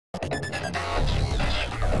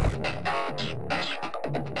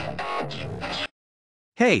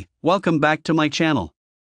Hey, welcome back to my channel.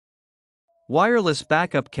 Wireless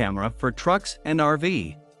backup camera for trucks and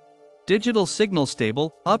RV. Digital signal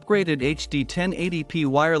stable, upgraded HD 1080p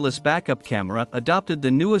wireless backup camera adopted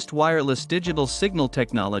the newest wireless digital signal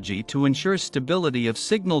technology to ensure stability of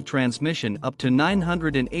signal transmission up to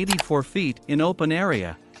 984 feet in open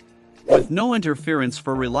area. With no interference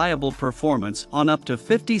for reliable performance on up to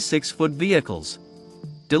 56-foot vehicles.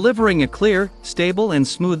 Delivering a clear, stable and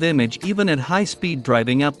smooth image even at high speed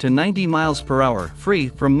driving up to 90 miles per hour, free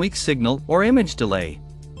from weak signal or image delay.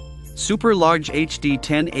 Super large HD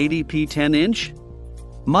 1080p 10-inch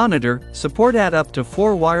monitor, support add up to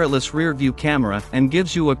 4 wireless rear view camera and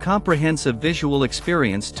gives you a comprehensive visual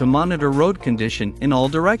experience to monitor road condition in all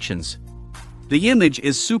directions. The image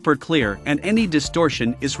is super clear and any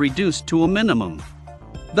distortion is reduced to a minimum.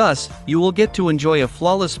 Thus, you will get to enjoy a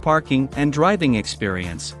flawless parking and driving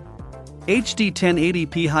experience. HD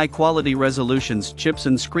 1080p high-quality resolutions chips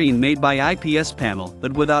and screen made by IPS panel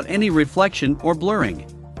but without any reflection or blurring.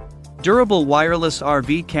 Durable wireless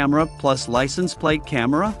RV camera plus license plate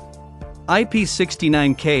camera.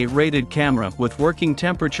 IP69K rated camera with working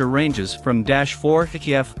temperature ranges from -4 to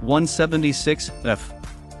F176F.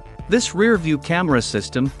 This rear view camera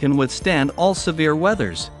system can withstand all severe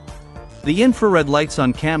weathers. The infrared lights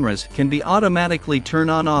on cameras can be automatically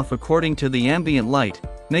turned on/off according to the ambient light.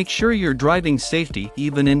 Make sure you're driving safety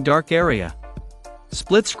even in dark area.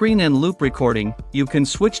 Split screen and loop recording, you can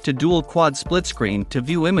switch to dual quad split screen to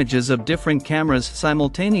view images of different cameras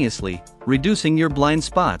simultaneously, reducing your blind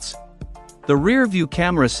spots. The rear view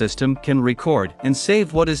camera system can record and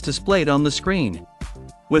save what is displayed on the screen.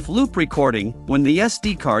 With loop recording, when the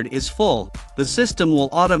SD card is full, the system will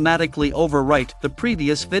automatically overwrite the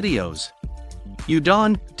previous videos. You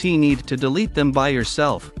don't need to delete them by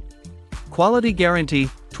yourself. Quality guarantee,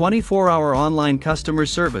 24-hour online customer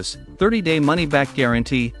service, 30-day money-back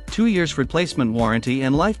guarantee, 2 years replacement warranty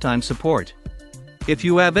and lifetime support. If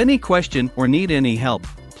you have any question or need any help,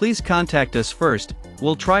 please contact us first,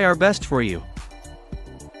 we'll try our best for you.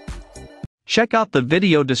 Check out the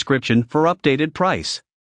video description for updated price.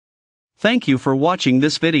 Thank you for watching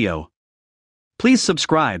this video. Please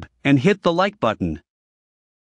subscribe and hit the like button.